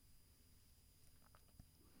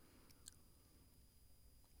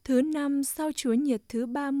Thứ năm sau Chúa Nhật thứ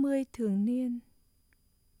 30 thường niên.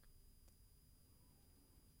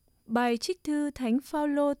 Bài trích thư Thánh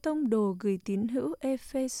Phaolô tông đồ gửi tín hữu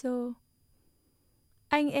Ê-phê-sô.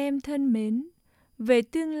 Anh em thân mến, về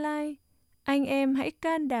tương lai, anh em hãy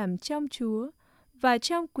can đảm trong Chúa và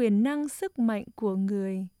trong quyền năng sức mạnh của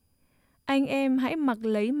Người. Anh em hãy mặc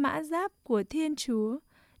lấy mã giáp của Thiên Chúa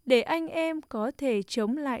để anh em có thể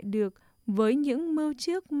chống lại được với những mưu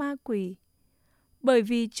trước ma quỷ. Bởi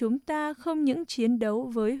vì chúng ta không những chiến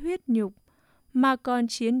đấu với huyết nhục, mà còn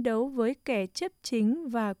chiến đấu với kẻ chấp chính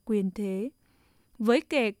và quyền thế, với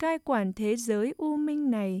kẻ cai quản thế giới u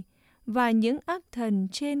minh này và những ác thần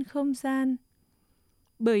trên không gian.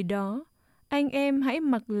 Bởi đó, anh em hãy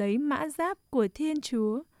mặc lấy mã giáp của Thiên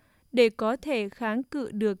Chúa để có thể kháng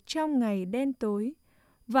cự được trong ngày đen tối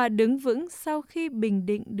và đứng vững sau khi bình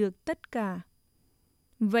định được tất cả.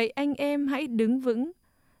 Vậy anh em hãy đứng vững,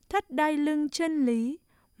 thắt đai lưng chân lý,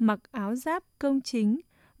 mặc áo giáp công chính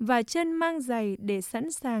và chân mang giày để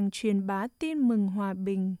sẵn sàng truyền bá tin mừng hòa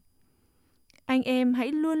bình. Anh em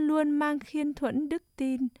hãy luôn luôn mang khiên thuẫn đức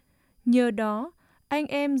tin, nhờ đó anh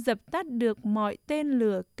em dập tắt được mọi tên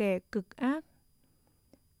lửa kẻ cực ác.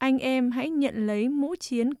 Anh em hãy nhận lấy mũ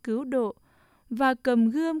chiến cứu độ và cầm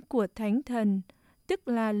gươm của Thánh Thần, tức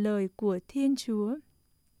là lời của Thiên Chúa.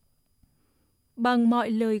 Bằng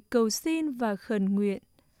mọi lời cầu xin và khẩn nguyện,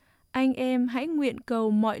 anh em hãy nguyện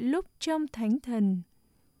cầu mọi lúc trong Thánh Thần.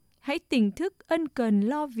 Hãy tỉnh thức ân cần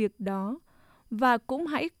lo việc đó và cũng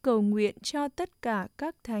hãy cầu nguyện cho tất cả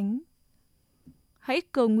các thánh. Hãy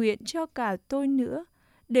cầu nguyện cho cả tôi nữa,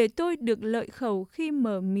 để tôi được lợi khẩu khi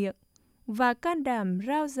mở miệng và can đảm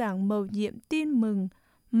rao giảng mầu nhiệm tin mừng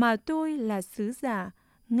mà tôi là sứ giả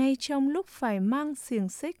ngay trong lúc phải mang xiềng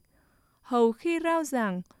xích. Hầu khi rao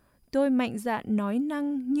giảng, tôi mạnh dạn nói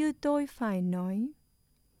năng như tôi phải nói.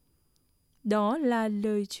 Đó là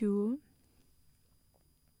lời Chúa.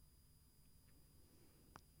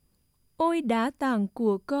 Ôi đá tảng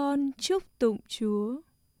của con chúc tụng Chúa.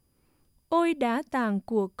 Ôi đá tảng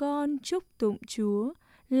của con chúc tụng Chúa,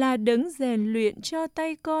 là đấng rèn luyện cho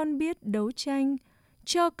tay con biết đấu tranh,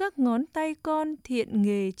 cho các ngón tay con thiện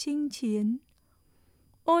nghề chinh chiến.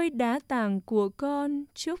 Ôi đá tảng của con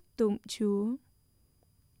chúc tụng Chúa.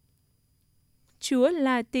 Chúa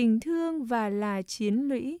là tình thương và là chiến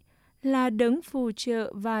lũy, là đấng phù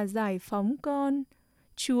trợ và giải phóng con.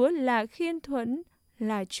 Chúa là khiên thuẫn,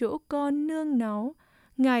 là chỗ con nương náu,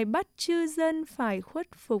 Ngài bắt chư dân phải khuất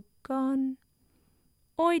phục con.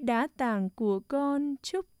 Ôi đá tảng của con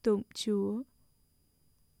chúc tụng Chúa.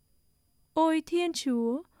 Ôi Thiên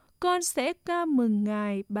Chúa, con sẽ ca mừng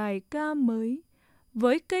Ngài bài ca mới.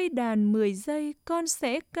 Với cây đàn 10 giây con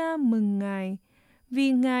sẽ ca mừng Ngài,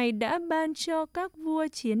 vì Ngài đã ban cho các vua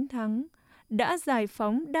chiến thắng, đã giải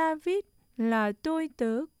phóng David là tôi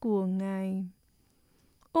tớ của Ngài.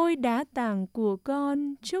 Ôi đá tảng của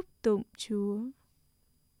con chúc tụng Chúa.